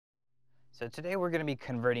So today we're going to be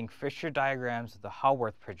converting Fischer diagrams to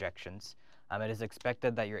Haworth projections. It is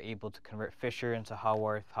expected that you're able to convert Fischer into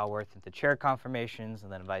Haworth, Haworth into chair conformations,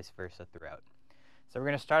 and then vice versa throughout. So we're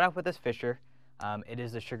going to start off with this Fischer. It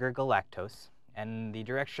is the sugar galactose, and the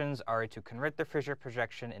directions are to convert the Fischer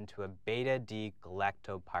projection into a beta-D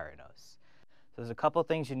galactopyranose. So there's a couple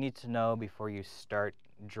things you need to know before you start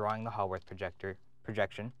drawing the Haworth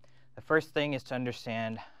projection. The first thing is to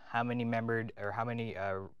understand how many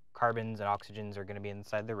carbons and oxygens are going to be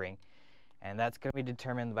inside the ring, and that's going to be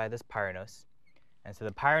determined by this pyranose. And so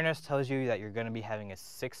the pyranose tells you that you're going to be having a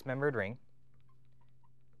 6-membered ring.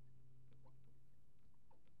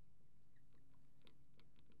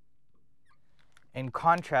 In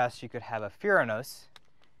contrast, you could have a furanose,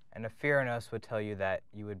 and a furanose would tell you that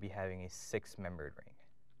you would be having a 6-membered ring.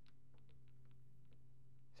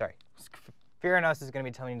 Sorry, furanose is going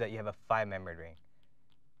to be telling you that you have a 5-membered ring.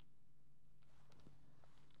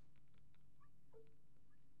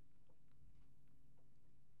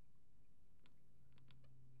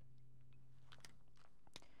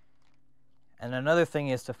 And another thing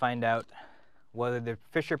is to find out whether the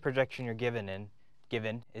Fischer projection you're given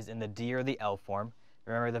is in the D or the L form.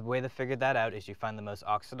 Remember, the way to figure that out is you find the most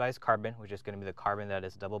oxidized carbon, which is going to be the carbon that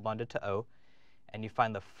is double bonded to O, and you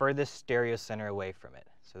find the furthest stereocenter away from it.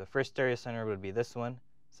 So the first stereocenter would be this one,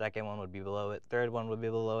 second one would be below it, third one would be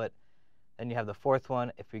below it, then you have the fourth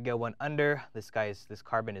one. If we go one under, this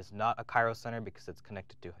carbon is not a chiral center because it's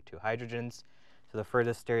connected to two hydrogens. So the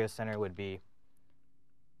furthest stereocenter would be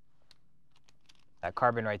that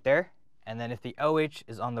carbon right there. And then if the OH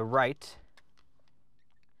is on the right,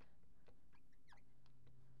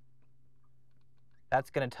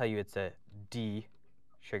 that's going to tell you it's a D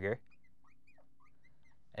sugar.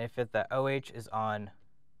 And if the OH is on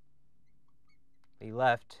the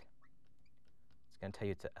left, it's going to tell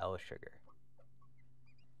you it's an L sugar.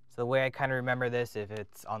 So the way I kind of remember this, if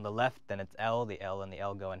it's on the left, then it's L. The L and the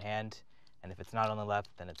L go in hand. And if it's not on the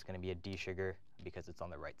left, then it's going to be a D sugar because it's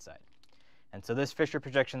on the right side. And so this Fischer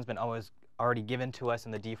projection has been already given to us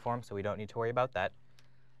in the D form, so we don't need to worry about that.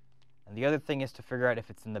 And the other thing is to figure out if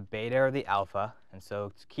it's in the beta or the alpha. And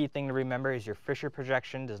so the key thing to remember is your Fischer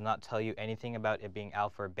projection does not tell you anything about it being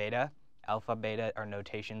alpha or beta. Alpha, beta are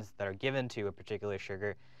notations that are given to a particular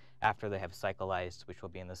sugar after they have cyclized, which will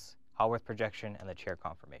be in this Haworth projection and the chair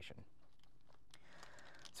conformation.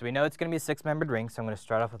 So we know it's going to be a 6-membered ring, so I'm going to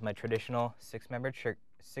start off with my traditional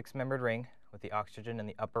 6-membered ring with the oxygen in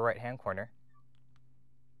the upper right-hand corner.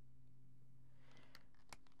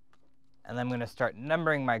 And then I'm going to start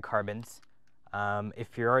numbering my carbons.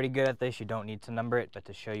 If you're already good at this, you don't need to number it, but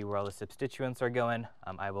to show you where all the substituents are going,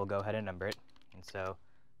 I will go ahead and number it. And so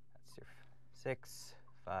that's your 6,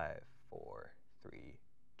 5, 4, 3,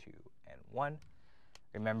 2, and 1.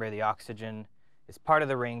 Remember, the oxygen is part of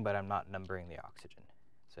the ring, but I'm not numbering the oxygen.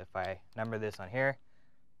 So if I number this on here,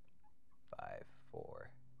 5, 4,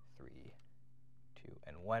 3, 2,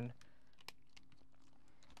 and 1.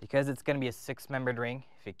 Because it's going to be a 6-membered ring,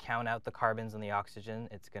 if you count out the carbons and the oxygen,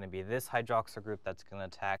 it's going to be this hydroxyl group that's going to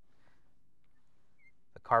attack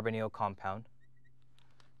the carbonyl compound.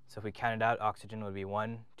 So if we count it out, oxygen would be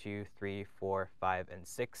 1, 2, 3, 4, 5, and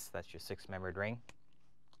 6. That's your 6-membered ring.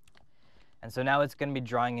 And so now it's going to be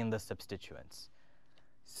drawing in the substituents.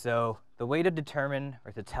 So the way to determine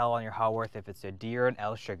or to tell on your Haworth if it's a D or an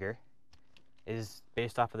L sugar is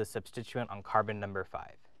based off of the substituent on carbon number 5.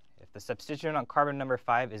 If the substituent on carbon number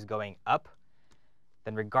 5 is going up,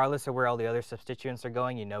 then regardless of where all the other substituents are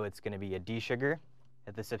going, you know it's going to be a D sugar.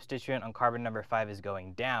 If the substituent on carbon number 5 is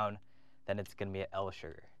going down, then it's going to be an L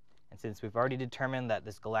sugar. And since we've already determined that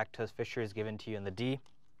this galactose Fischer is given to you in the D,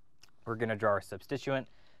 we're going to draw our substituent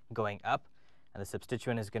going up, and the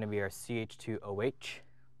substituent is going to be our CH2OH.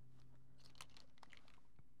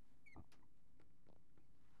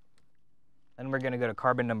 Then we're going to go to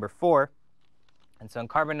carbon number 4. And so in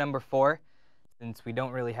carbon number 4, since we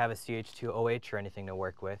don't really have a CH2OH or anything to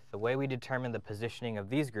work with, the way we determine the positioning of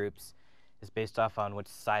these groups is based off on which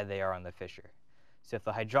side they are on the Fischer. So if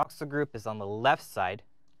the hydroxyl group is on the left side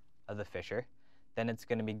of the Fischer, then it's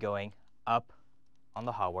going to be going up on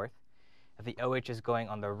the Haworth. If the OH is going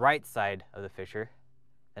on the right side of the Fischer,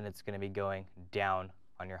 then it's going to be going down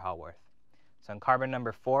on your Haworth. So in carbon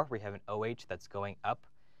number 4, we have an OH that's going up.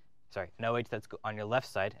 An OH that's on your left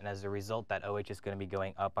side, and as a result, that OH is going to be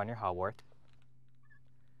going up on your Haworth.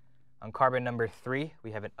 On carbon number 3,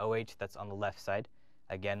 we have an OH that's on the left side.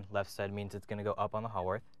 Again, left side means it's going to go up on the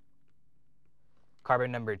Haworth.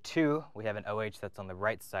 Carbon number 2, we have an OH that's on the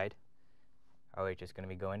right side. OH is going to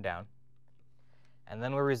be going down. And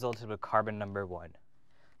then we're resulted with carbon number 1.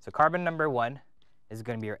 So carbon number 1 is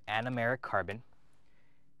going to be your anomeric carbon.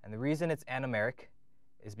 And the reason it's anomeric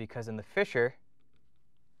is because in the Fischer,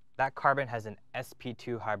 that carbon has an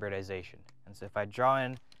sp2 hybridization. And so if I draw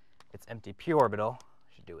in its empty p orbital,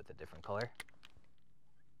 I should do it with a different color.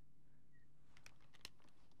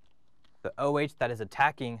 The OH that is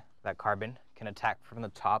attacking that carbon can attack from the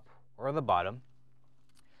top or the bottom.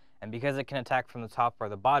 And because it can attack from the top or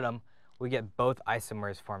the bottom, we get both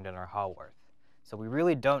isomers formed in our Haworth. So we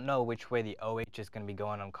really don't know which way the OH is going to be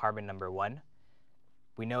going on carbon number 1.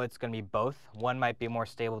 We know it's going to be both. One might be more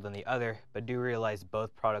stable than the other, but do realize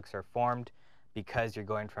both products are formed because you're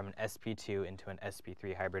going from an sp2 into an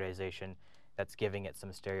sp3 hybridization that's giving it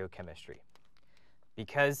some stereochemistry.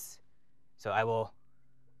 So I will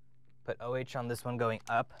put OH on this one going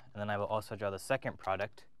up, and then I will also draw the second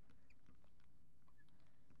product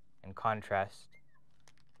in contrast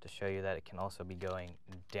to show you that it can also be going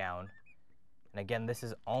down. And again, this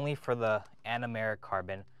is only for the anomeric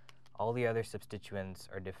carbon. All the other substituents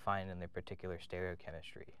are defined in their particular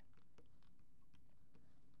stereochemistry.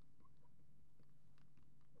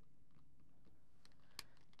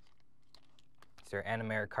 So our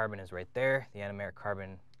anomeric carbon is right there. The anomeric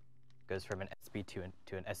carbon goes from an sp2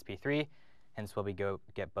 to an sp3. Hence, we'll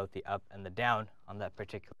get both the up and the down on that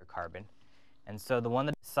particular carbon. And so the one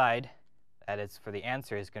to decide that is for the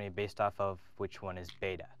answer is going to be based off of which one is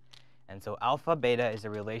beta. And so alpha beta is a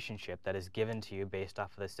relationship that is given to you based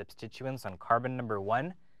off of the substituents on carbon number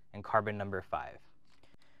 1 and carbon number 5.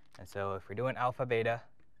 And so if we're doing alpha beta,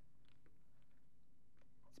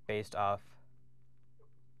 it's based off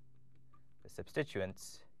the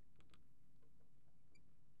substituents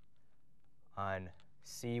on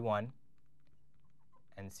C1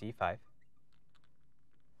 and C5.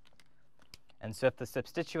 And so if the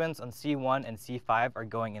substituents on C1 and C5 are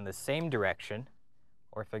going in the same direction,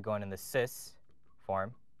 or if they're going in the cis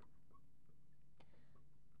form,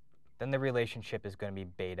 then the relationship is going to be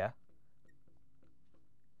beta.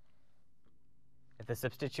 If the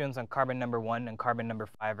substituents on carbon number 1 and carbon number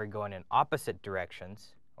 5 are going in opposite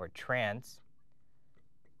directions, or trans,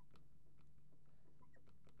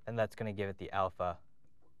 then that's going to give it the alpha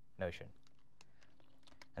notion.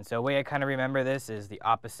 And so a way I kind of remember this is the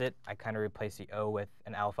opposite. I kind of replace the O with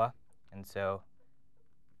an alpha. And so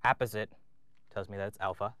apposite tells me that it's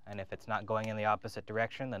alpha. And if it's not going in the opposite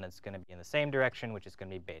direction, then it's going to be in the same direction, which is going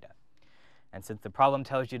to be beta. And since the problem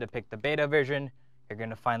tells you to pick the beta version, you're going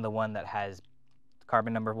to find the one that has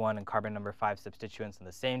carbon number 1 and carbon number 5 substituents in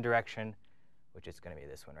the same direction, which is going to be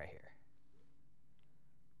this one right here.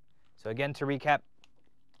 So again, to recap,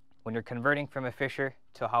 when you're converting from a Fischer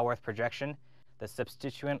to a Haworth projection, the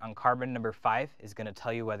substituent on carbon number 5 is going to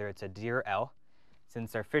tell you whether it's a D or L.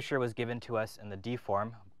 Since our Fischer was given to us in the D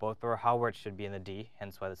form, both our Haworth should be in the D,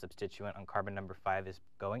 hence why the substituent on carbon number 5 is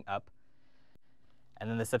going up. And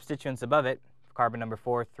then the substituents above it, carbon number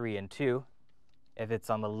 4, 3, and 2, if it's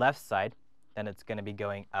on the left side, then it's going to be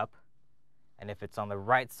going up. And if it's on the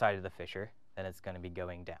right side of the Fischer, then it's going to be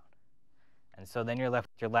going down. And so then you're left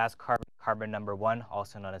with your last carbon, carbon number 1,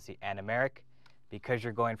 also known as the anomeric. Because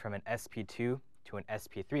you're going from an sp2 to an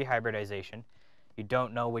sp3 hybridization, you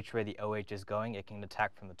don't know which way the OH is going. It can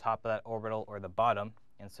attack from the top of that orbital or the bottom.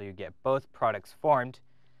 And so you get both products formed.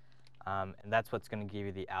 And that's what's going to give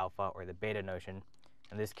you the alpha or the beta notion.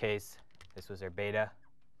 In this case, this was our beta,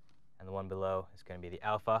 and the one below is going to be the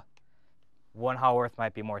alpha. One Haworth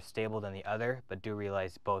might be more stable than the other, but do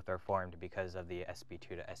realize both are formed because of the sp2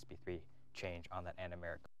 to sp3 change on that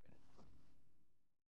anomeric.